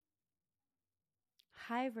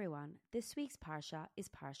Hi everyone, this week's parsha is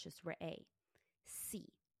Parshas Re'eh, C,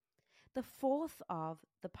 the fourth of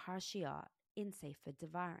the parshiot in Sefer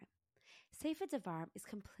Devarim. Sefer Devarim is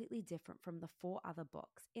completely different from the four other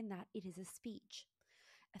books in that it is a speech,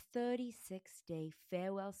 a 36-day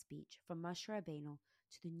farewell speech from Moshe Rabbeinu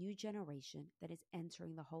to the new generation that is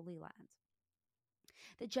entering the Holy Land.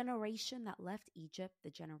 The generation that left Egypt,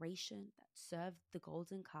 the generation that served the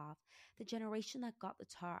golden calf, the generation that got the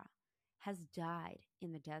Torah, has died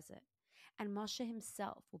in the desert, and Moshe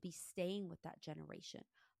himself will be staying with that generation,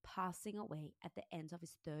 passing away at the end of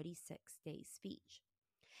his 36-day speech.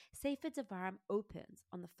 Sefer Devarim opens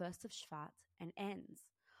on the 1st of Shvat and ends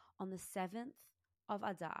on the 7th of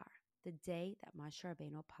Adar, the day that Moshe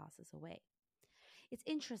Rabbeinu passes away. It's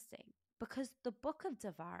interesting because the book of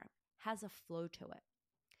Devarim has a flow to it.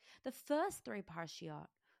 The first three parshiot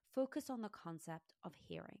focus on the concept of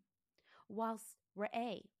hearing, whilst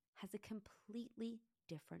Re'eh has a completely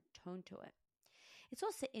different tone to it. It's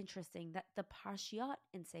also interesting that the parshiot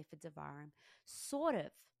in Sefer Devarim sort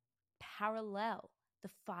of parallel the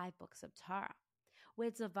 5 books of Torah,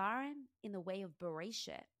 where Devarim, in the way of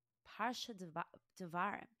Bereshit, Parsha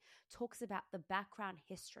Devarim, talks about the background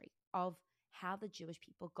history of how the Jewish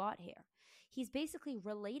people got here. He's basically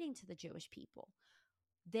relating to the Jewish people,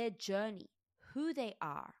 their journey, who they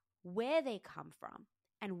are, where they come from,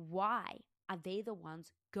 and why are they the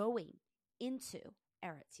ones going into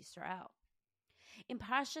Eretz Yisrael. In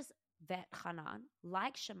Parshas Va'etchanan,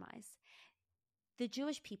 like Shemais, the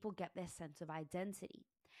Jewish people get their sense of identity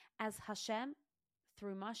as Hashem,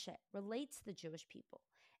 through Moshe, relates to the Jewish people.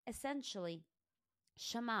 Essentially,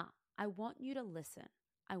 Shema, I want you to listen.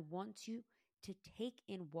 I want you to take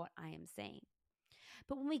in what I am saying.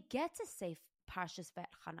 But when we get to say Parshas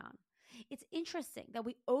Va'etchanan, it's interesting that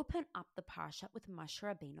we open up the parsha with Moshe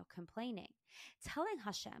Rabbeinu complaining, telling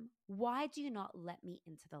Hashem, why do you not let me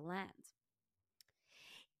into the land?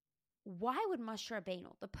 Why would Moshe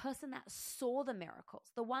Rabbeinu, the person that saw the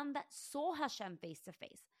miracles, the one that saw Hashem face to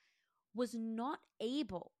face, was not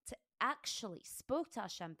able to actually spoke to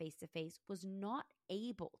Hashem face to face, was not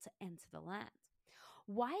able to enter the land?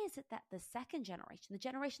 Why is it that the second generation, the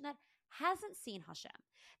generation that hasn't seen Hashem,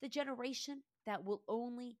 the generation that will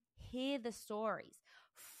only hear the stories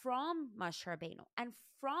from Moshe Rabbeinu and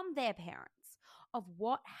from their parents of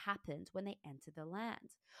what happened when they entered the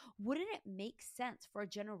land? Wouldn't it make sense for a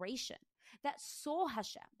generation that saw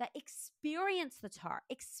Hashem, that experienced the Torah,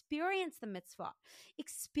 experienced the mitzvah,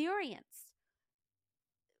 experienced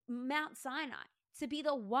Mount Sinai, to be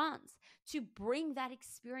the ones to bring that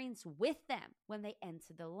experience with them when they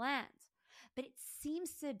enter the land? But it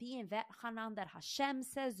seems to be in Va'etchanan that Hashem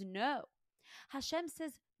says no. Hashem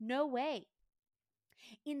says, no way.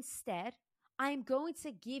 Instead, I'm going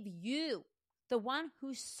to give you, the one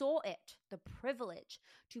who saw it, the privilege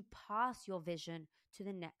to pass your vision to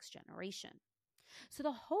the next generation. So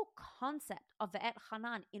the whole concept of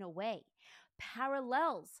Va'etchanan, in a way,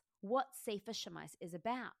 parallels what Sefer Shemais is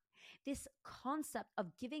about. This concept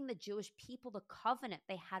of giving the Jewish people the covenant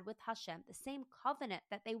they had with Hashem, the same covenant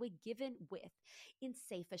that they were given with in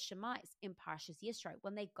Sefer Shemais, in Parshas Yisro,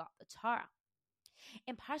 when they got the Torah.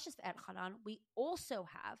 In Parshas Va'etchanan, we also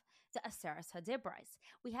have the Aseres HaDibros.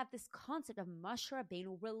 We have this concept of Moshe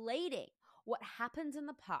Rabbeinu relating what happened in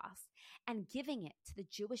the past and giving it to the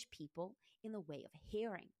Jewish people in the way of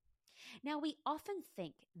hearing. Now, we often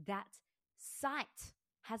think that sight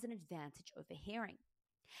has an advantage over hearing.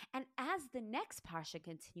 And as the next parsha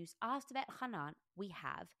continues, after Va'etchanan, we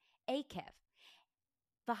have Akev.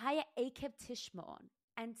 V'haya Akev Tishmon,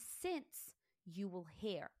 and since you will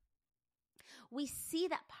hear. We see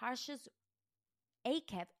that Parshas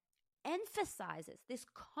Akev emphasizes this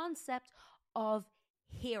concept of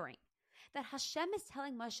hearing, that Hashem is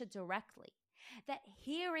telling Moshe directly that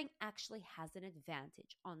hearing actually has an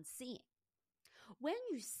advantage on seeing. When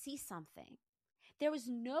you see something, there is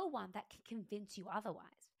no one that can convince you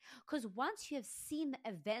otherwise, because once you have seen the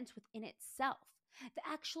event within itself, the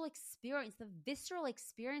actual experience, the visceral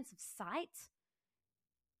experience of sight,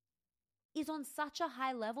 is on such a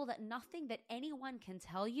high level that nothing that anyone can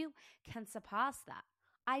tell you can surpass that.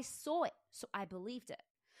 I saw it, so I believed it.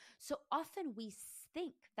 So often we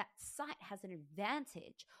think that sight has an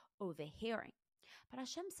advantage over hearing. But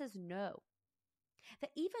Hashem says no.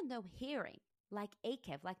 That even though hearing, like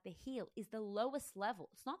Akev, like the heel, is the lowest level,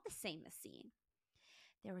 it's not the same as seeing.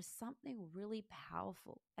 There is something really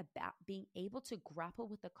powerful about being able to grapple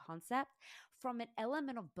with the concept from an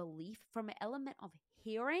element of belief, from an element of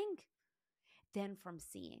hearing, than from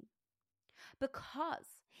seeing. Because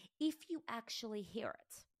if you actually hear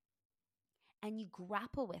it and you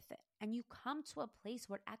grapple with it and you come to a place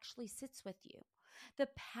where it actually sits with you, the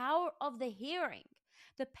power of the hearing,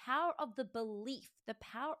 the power of the belief, the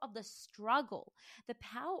power of the struggle, the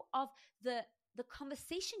power of the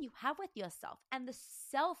conversation you have with yourself, and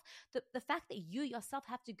the fact that you yourself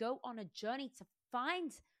have to go on a journey to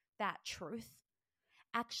find that truth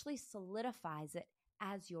actually solidifies it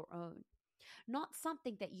as your own. Not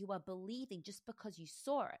something that you are believing just because you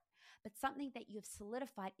saw it, but something that you have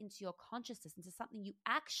solidified into your consciousness, into something you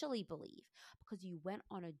actually believe because you went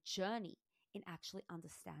on a journey in actually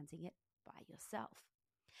understanding it by yourself.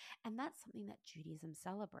 And that's something that Judaism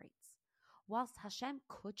celebrates. Whilst Hashem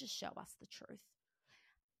could just show us the truth,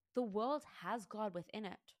 the world has God within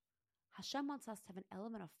it. Hashem wants us to have an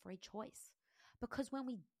element of free choice. Because when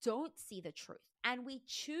we don't see the truth and we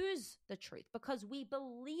choose the truth because we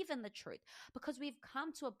believe in the truth, because we've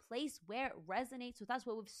come to a place where it resonates with us,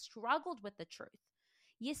 where we've struggled with the truth.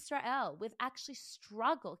 Yisrael, we've actually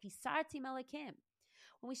struggled. Hisarti Melikim.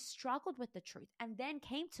 When we struggled with the truth and then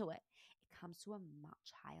came to it, it comes to a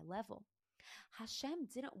much higher level. Hashem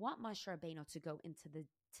didn't want Moshe Rabbeinu to go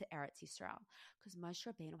to Eretz Yisrael because Moshe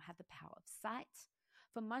Rabbeinu had the power of sight.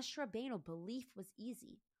 For Moshe Rabbeinu, belief was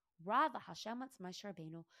easy. Rather, Hashem wants Moshe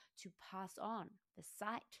Rabbeinu to pass on the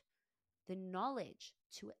sight, the knowledge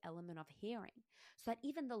to an element of hearing, so that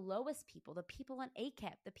even the lowest people, the people on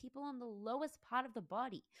ACAP, the people on the lowest part of the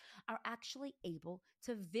body, are actually able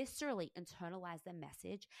to viscerally internalize the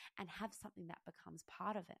message and have something that becomes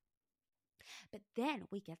part of it. But then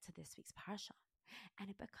we get to this week's parsha, and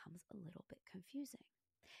it becomes a little bit confusing.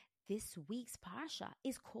 This week's parsha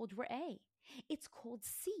is called Re'eh. It's called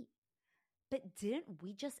See. But didn't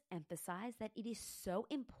we just emphasize that it is so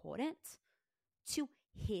important to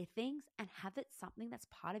hear things and have it something that's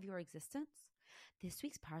part of your existence? This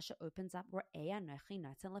week's parsha opens up Re'eh Anochi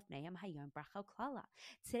Noten Lefneim Hayom Bracha Klala.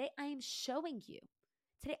 Today I am showing you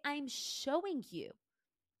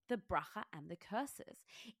the bracha and the curses.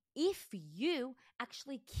 If you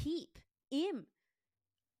actually keep im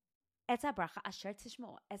et bracha asher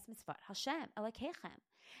tishmo es mitzvot Hashem Elokeichem,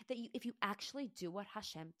 that if you actually do what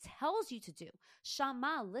Hashem tells you to do,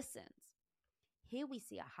 Shama listens. Here we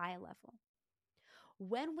see a higher level.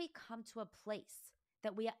 When we come to a place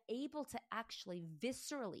that we are able to actually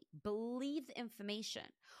viscerally believe the information,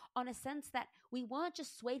 on a sense that we weren't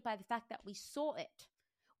just swayed by the fact that we saw it,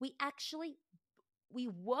 we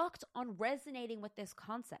worked on resonating with this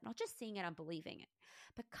concept, not just seeing it and believing it,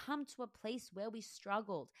 but come to a place where we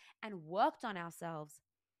struggled and worked on ourselves,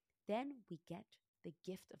 then we get the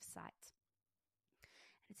gift of sight.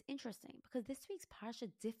 And it's interesting because this week's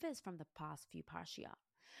parsha differs from the past few parshiot.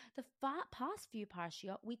 The past few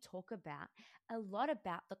parshiot, we talk about a lot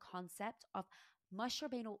about the concept of Moshe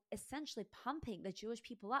Rabbeinu essentially pumping the Jewish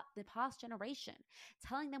people up, the past generation,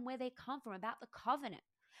 telling them where they come from, about the covenant.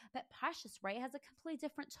 But Parshas Re'eh has a completely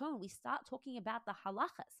different tone. We start talking about the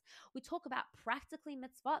halachas. We talk about practically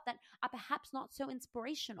mitzvot that are perhaps not so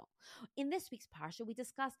inspirational. In this week's parsha, we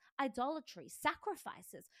discuss idolatry,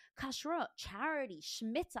 sacrifices, kashrut, charity,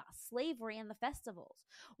 shmita, slavery, and the festivals.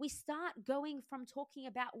 We start going from talking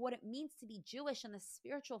about what it means to be Jewish and the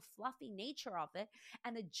spiritual fluffy nature of it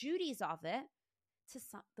and the duties of it to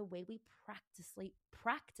the way we practically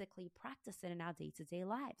practice it in our day-to-day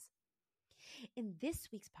lives. In this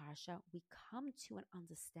week's parsha, we come to an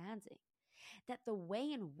understanding that the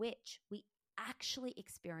way in which we actually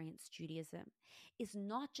experience Judaism is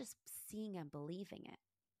not just seeing and believing it,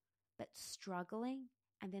 but struggling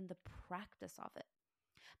and then the practice of it.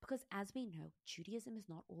 Because as we know, Judaism is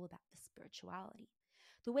not all about the spirituality.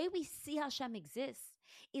 The way we see Hashem exists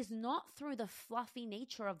is not through the fluffy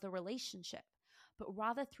nature of the relationship, but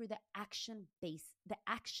rather through the actions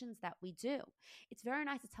that we do. It's very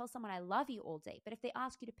nice to tell someone I love you all day, but if they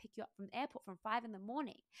ask you to pick you up from the airport from 5 a.m,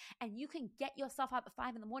 and you can get yourself up at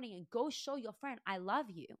 5 a.m. and go show your friend I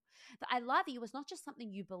love you, the I love you is not just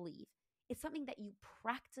something you believe, it's something that you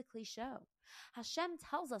practically show. Hashem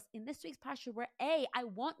tells us in this week's parsha where I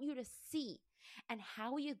want you to see. And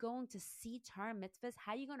how are you going to see Torah mitzvahs?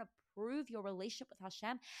 How are you going to prove your relationship with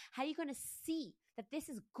Hashem? How are you going to see that this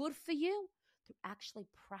is good for you? Through actually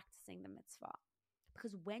practicing the mitzvah.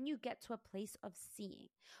 Because when you get to a place of seeing,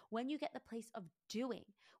 when you get the place of doing,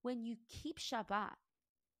 when you keep Shabbat,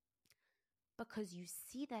 because you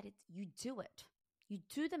see that you do it, you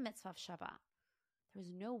do the mitzvah of Shabbat, there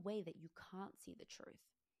is no way that you can't see the truth.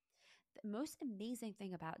 The most amazing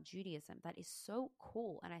thing about Judaism that is so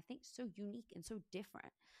cool and I think so unique and so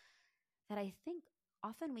different, that I think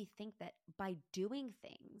often we think that by doing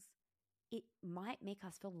things, it might make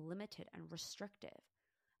us feel limited and restrictive.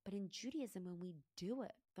 But in Judaism, when we do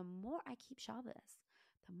it, the more I keep Shabbos,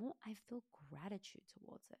 the more I feel gratitude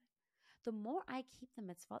towards it. The more I keep the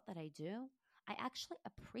mitzvot that I do, I actually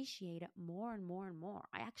appreciate it more and more and more.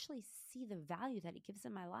 I actually see the value that it gives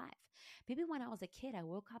in my life. Maybe when I was a kid, I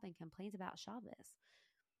woke up and complained about Shabbos.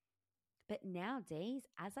 But nowadays,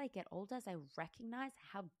 as I get older, as I recognize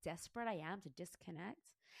how desperate I am to disconnect,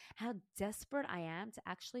 how desperate I am to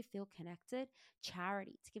actually feel connected,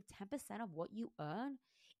 charity, to give 10% of what you earn,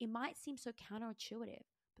 it might seem so counterintuitive,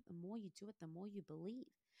 but the more you do it, the more you believe.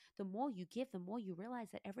 The more you give, the more you realize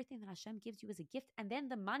that everything that Hashem gives you is a gift, and then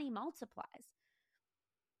the money multiplies.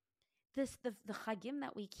 The chagim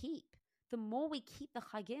that we keep, the more we keep the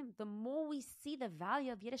chagim, the more we see the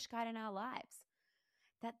value of Yiddishkeit in our lives.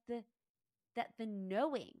 That the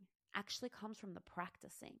knowing actually comes from the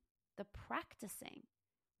practicing. The practicing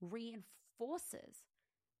reinforces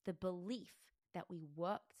the belief that we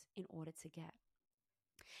worked in order to get.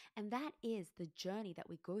 And that is the journey that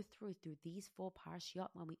we go through these 4 parshiot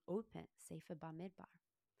when we open Sefer Bamidbar.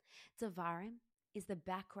 Devarim is the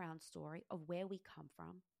background story of where we come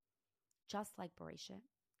from, just like Bereshit.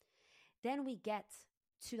 Then we get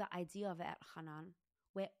to the idea of Elchanan,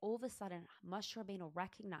 where all of a sudden Moshe Rabbeinu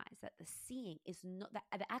recognized that the seeing is not, that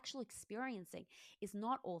the actual experiencing is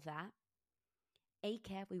not all that.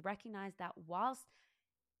 Akev, we recognize that whilst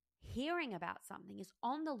hearing about something is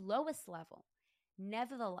on the lowest level,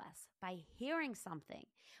 nevertheless, by hearing something,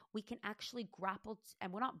 we can actually grapple,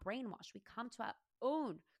 and we're not brainwashed. We come to our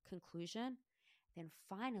own conclusion. Then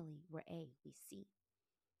finally, we see.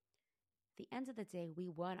 At the end of the day, we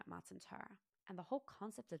weren't at Matan Torah. And the whole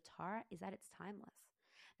concept of Torah is that it's timeless.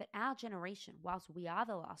 That our generation, whilst we are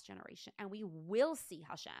the last generation, and we will see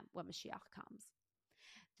Hashem when Mashiach comes,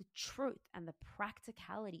 the truth and the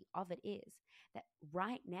practicality of it is that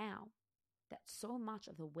right now, that so much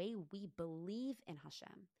of the way we believe in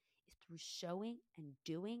Hashem is through showing and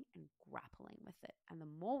doing and grappling with it. And the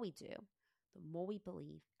more we do, the more we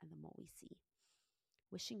believe and the more we see.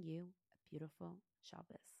 Wishing you a beautiful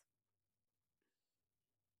Shabbos.